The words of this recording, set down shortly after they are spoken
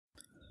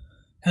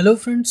Hello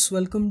friends,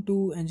 welcome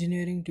to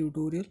engineering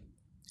tutorial.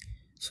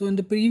 So in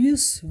the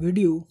previous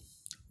video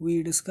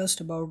we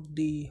discussed about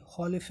the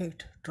Hall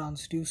effect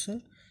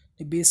transducer,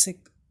 the basic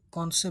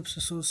concepts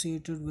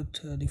associated with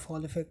the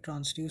Hall effect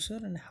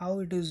transducer and how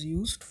it is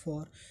used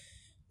for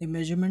the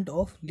measurement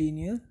of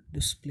linear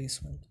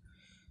displacement.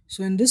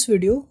 So in this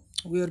video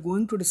we are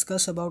going to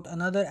discuss about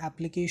another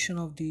application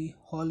of the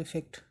Hall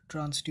effect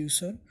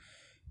transducer,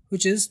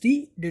 which is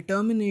the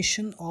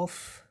determination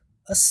of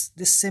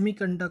this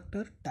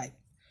semiconductor type.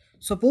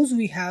 Suppose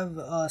we have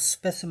a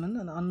specimen,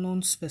 an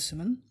unknown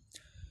specimen,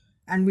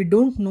 and we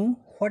don't know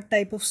what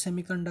type of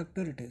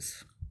semiconductor it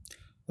is,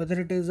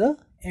 whether it is a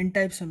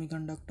N-type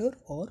semiconductor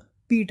or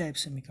P-type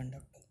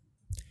semiconductor.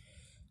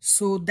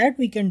 So that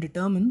we can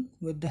determine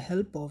with the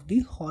help of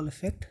the Hall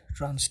effect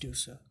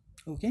transducer.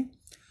 Okay,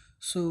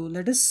 so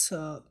let us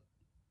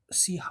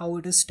see how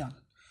it is done.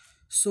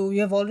 So we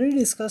have already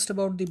discussed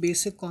about the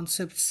basic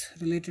concepts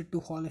related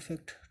to Hall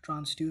effect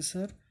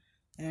transducer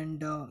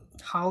and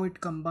how it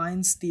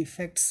combines the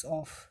effects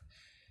of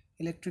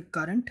electric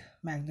current,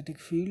 magnetic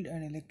field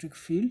and electric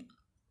field.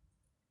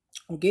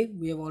 Okay,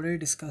 we have already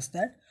discussed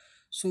that.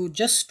 So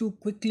just to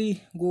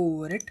quickly go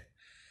over it.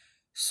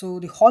 So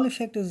the Hall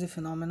effect is a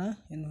phenomena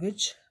in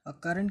which a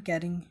current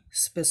carrying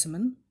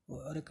specimen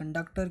or a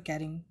conductor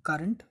carrying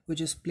current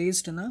which is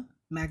placed in a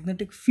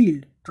magnetic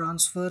field,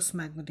 transverse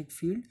magnetic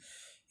field,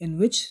 in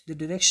which the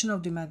direction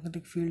of the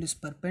magnetic field is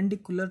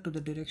perpendicular to the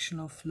direction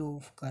of flow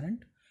of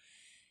current.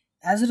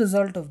 As a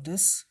result of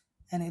this,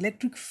 an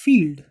electric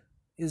field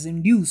is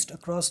induced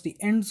across the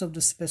ends of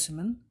the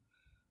specimen,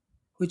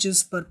 which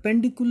is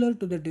perpendicular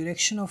to the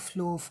direction of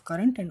flow of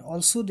current and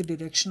also the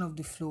direction of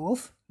the flow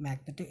of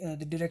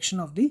the direction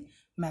of the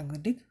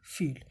magnetic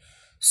field.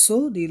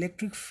 So the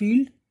electric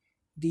field,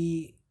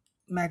 the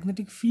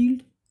magnetic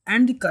field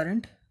and the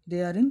current, they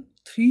are in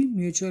three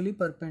mutually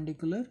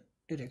perpendicular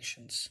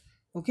directions.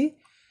 Okay,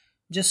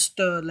 just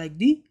like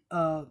the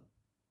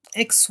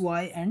x,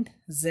 y and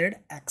z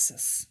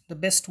axis. The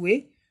best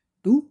way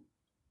to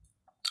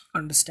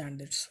understand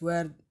this,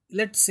 where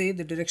let's say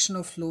the direction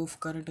of flow of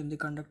current in the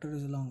conductor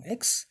is along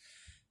x,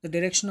 the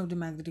direction of the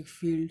magnetic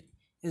field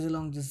is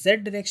along the z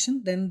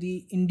direction, then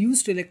the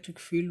induced electric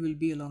field will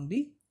be along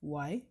the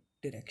y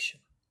direction.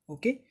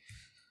 Okay,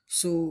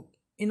 so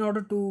in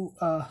order to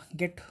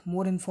get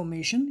more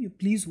information, you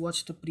please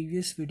watch the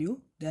previous video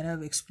that I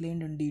have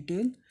explained in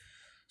detail.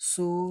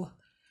 So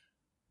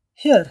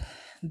here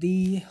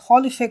the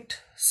Hall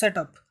effect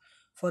setup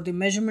for the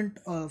measurement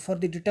for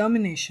the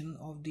determination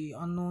of the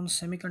unknown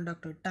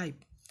semiconductor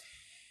type,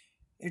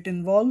 it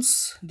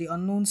involves the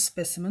unknown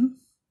specimen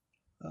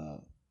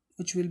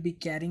which will be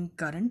carrying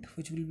current,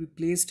 which will be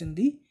placed in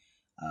the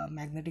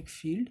magnetic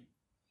field,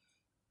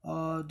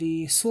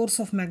 the source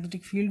of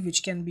magnetic field,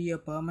 which can be a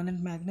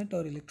permanent magnet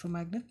or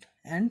electromagnet,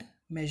 and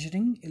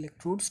measuring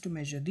electrodes to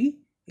measure the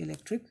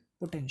electric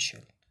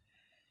potential.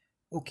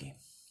 Okay,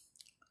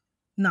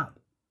 now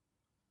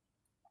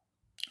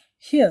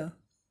here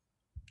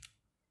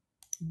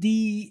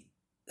the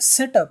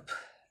setup,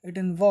 it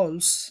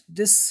involves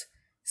this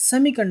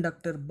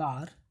semiconductor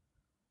bar,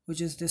 which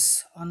is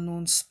this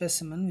unknown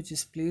specimen which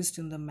is placed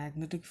in the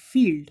magnetic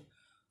field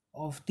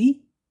of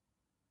the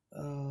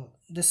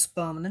this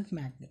permanent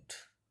magnet.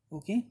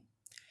 Okay,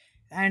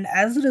 and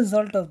as a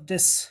result of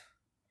this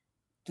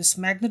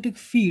magnetic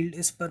field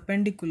is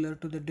perpendicular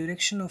to the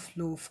direction of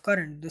flow of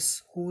current,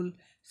 this whole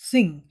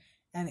thing,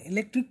 an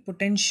electric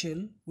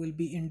potential will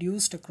be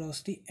induced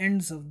across the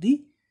ends of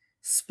the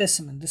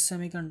specimen, this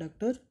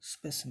semiconductor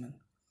specimen.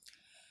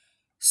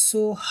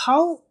 So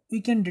how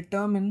we can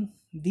determine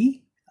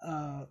the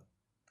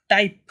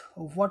type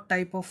of what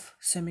type of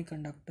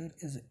semiconductor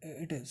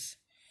it is?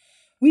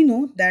 We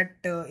know that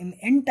in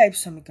N-type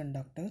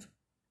semiconductor,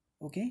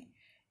 okay,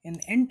 in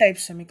N-type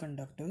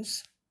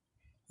semiconductors,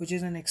 which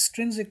is an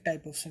extrinsic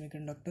type of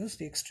semiconductors,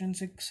 the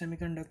extrinsic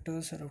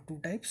semiconductors are of two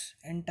types,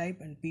 N-type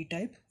and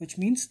P-type, which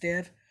means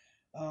they're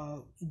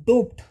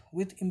doped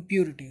with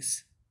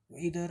impurities,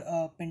 either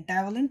a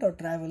pentavalent or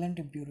trivalent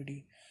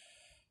impurity.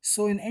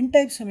 So in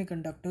N-type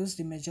semiconductors,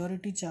 the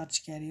majority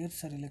charge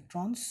carriers are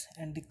electrons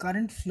and the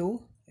current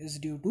flow is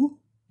due to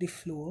the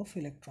flow of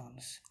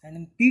electrons. And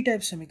in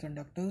P-type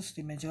semiconductors,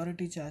 the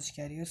majority charge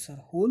carriers are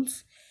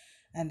holes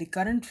and the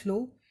current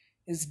flow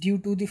is due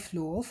to the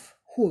flow of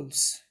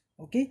holes.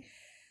 Okay,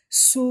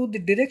 so the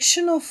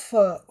direction of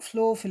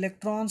flow of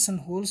electrons and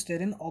holes,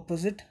 they're in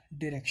opposite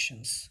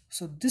directions.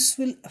 So this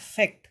will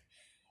affect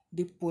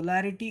the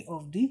polarity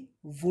of the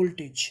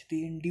voltage,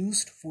 the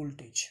induced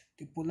voltage.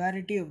 The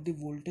polarity of the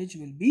voltage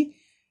will be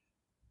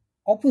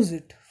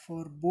opposite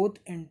for both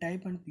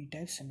N-type and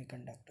P-type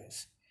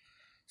semiconductors.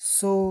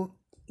 So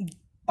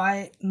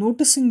by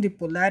noticing the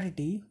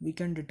polarity, we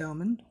can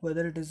determine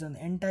whether it is an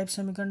N-type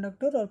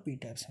semiconductor or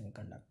P-type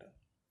semiconductor.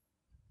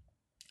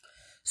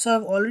 So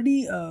I've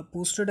already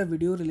posted a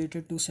video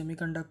related to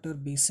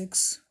semiconductor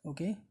basics.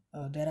 Okay,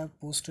 there I've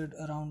posted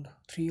around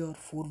 3 or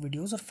 4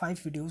 videos or 5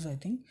 videos I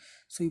think,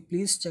 so you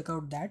please check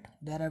out that.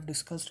 There I've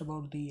discussed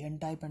about the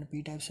N-type and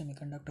P-type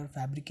semiconductor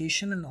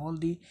fabrication and all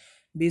the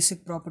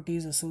basic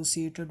properties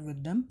associated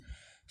with them.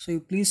 So you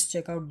please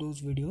check out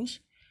those videos.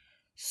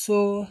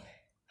 So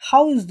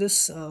how is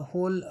this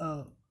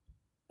whole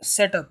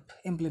setup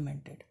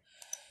implemented?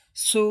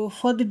 So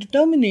for the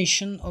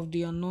determination of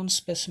the unknown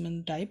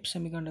specimen type,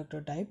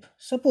 semiconductor type,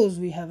 suppose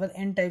we have an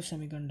n-type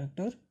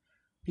semiconductor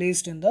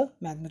placed in the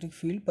magnetic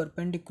field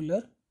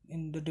perpendicular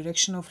in the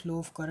direction of flow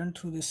of current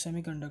through this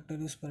semiconductor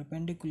is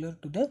perpendicular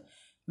to the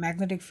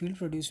magnetic field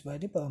produced by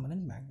the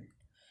permanent magnet.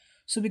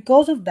 So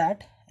because of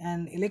that,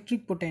 an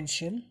electric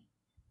potential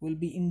will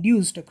be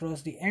induced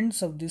across the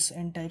ends of this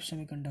n-type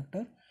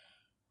semiconductor,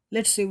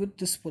 let's say with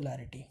this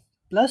polarity,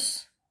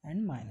 plus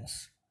and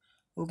minus.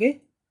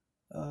 Okay,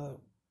 uh,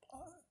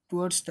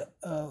 towards the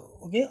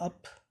okay,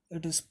 up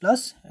it is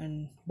plus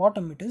and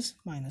bottom it is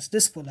minus.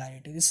 This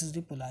polarity, this is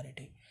the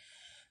polarity.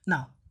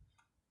 Now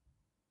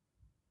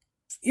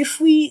if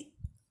we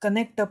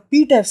connect a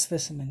p-type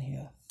specimen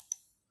here,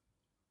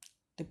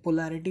 the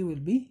polarity will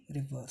be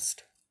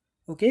reversed.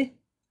 Okay,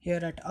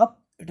 here at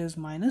up it is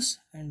minus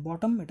and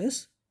bottom it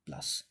is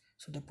plus,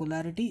 so the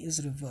polarity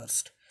is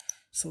reversed.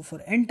 So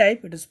for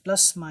n-type it is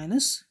plus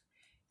minus,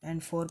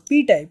 and for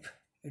p-type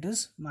it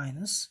is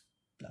minus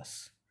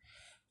plus.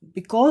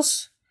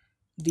 Because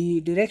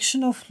the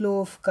direction of flow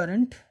of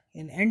current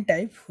in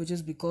n-type, which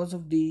is because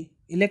of the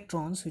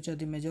electrons which are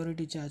the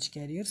majority charge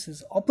carriers,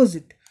 is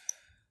opposite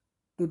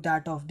to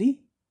that of the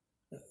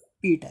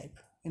p-type,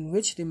 in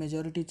which the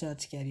majority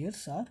charge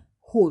carriers are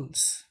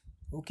holes.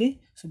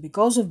 Okay, so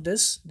because of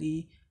this,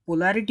 the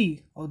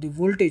polarity of the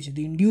voltage,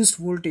 the induced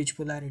voltage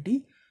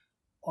polarity,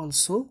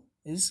 also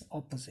is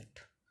opposite.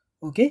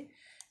 Okay,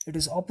 it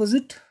is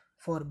opposite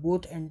for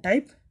both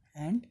n-type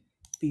and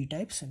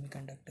p-type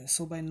semiconductors.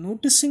 So by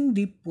noticing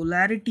the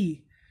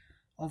polarity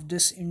of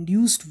this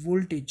induced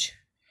voltage,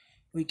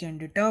 we can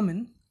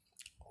determine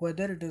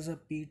whether it is a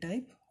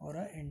p-type or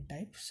a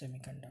n-type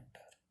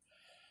semiconductor.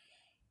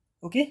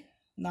 Okay,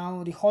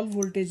 now the Hall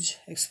voltage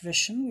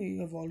expression, we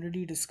have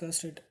already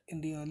discussed it in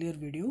the earlier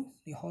video.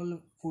 The Hall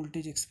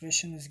voltage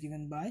expression is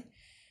given by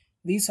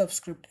V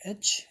subscript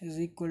H is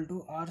equal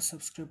to R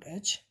subscript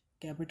H,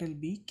 capital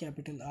B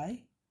capital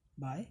I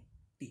by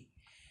P.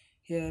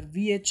 Here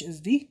VH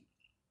is the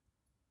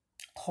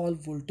Hall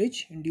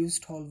voltage,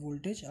 induced Hall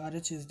voltage,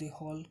 RH is the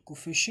Hall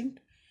coefficient,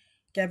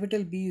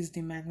 capital B is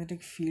the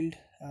magnetic field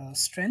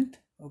strength,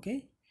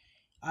 okay,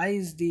 I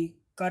is the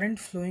current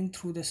flowing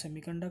through the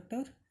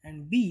semiconductor,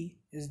 and B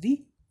is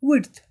the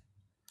width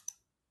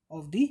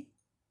of the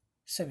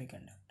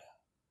semiconductor.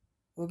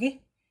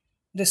 Okay,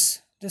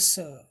 this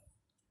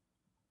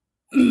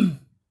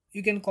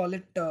you can call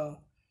it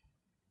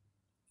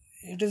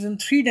it is in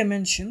 3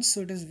 dimensions,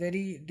 so it is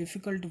very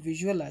difficult to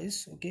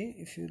visualize. Okay,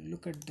 if you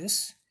look at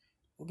this,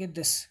 okay,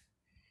 this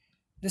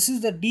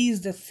is the D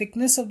is the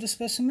thickness of the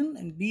specimen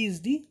and B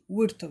is the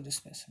width of the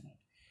specimen.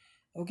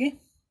 Okay,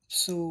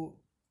 so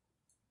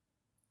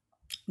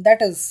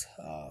that is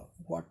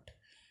what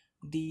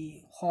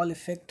the Hall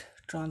effect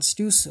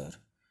transducer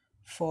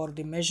for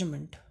the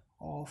measurement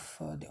of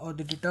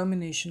the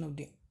determination of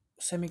the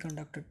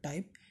semiconductor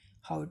type,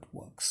 how it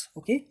works.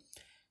 Okay,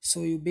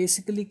 so you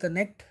basically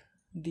connect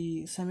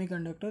the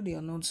semiconductor, the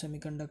unknown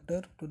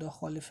semiconductor, to the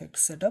Hall effect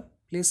setup,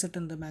 place it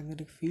in the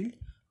magnetic field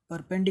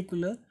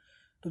perpendicular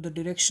to the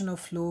direction of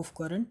flow of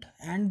current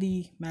and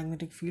the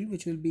magnetic field,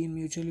 which will be in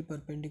mutually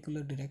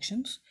perpendicular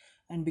directions,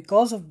 and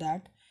because of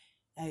that,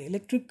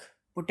 electric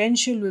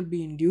potential will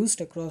be induced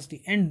across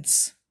the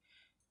ends,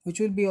 which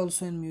will be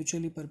also in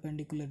mutually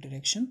perpendicular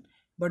direction,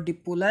 but the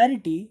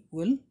polarity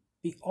will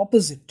be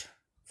opposite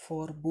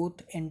for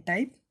both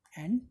n-type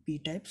and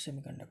p-type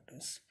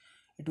semiconductors.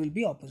 It will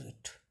be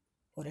opposite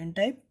for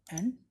n-type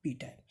and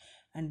p-type,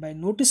 and by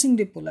noticing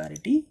the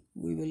polarity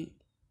we will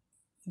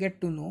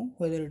get to know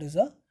whether it is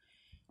a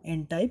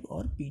n-type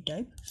or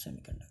p-type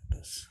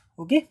semiconductors.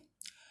 Okay,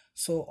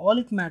 so all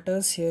it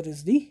matters here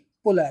is the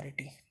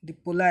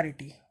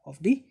polarity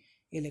of the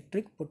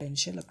electric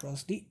potential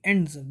across the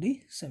ends of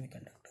the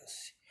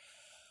semiconductors.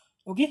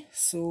 Okay,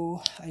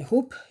 so I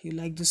hope you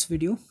like this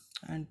video,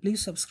 and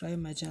please subscribe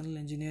my channel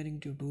Engineering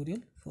Tutorial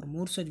for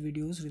more such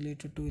videos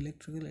related to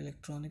electrical,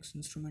 electronics,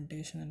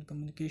 instrumentation and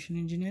communication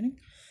engineering.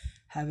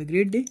 Have a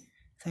great day.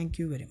 Thank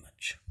you very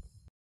much.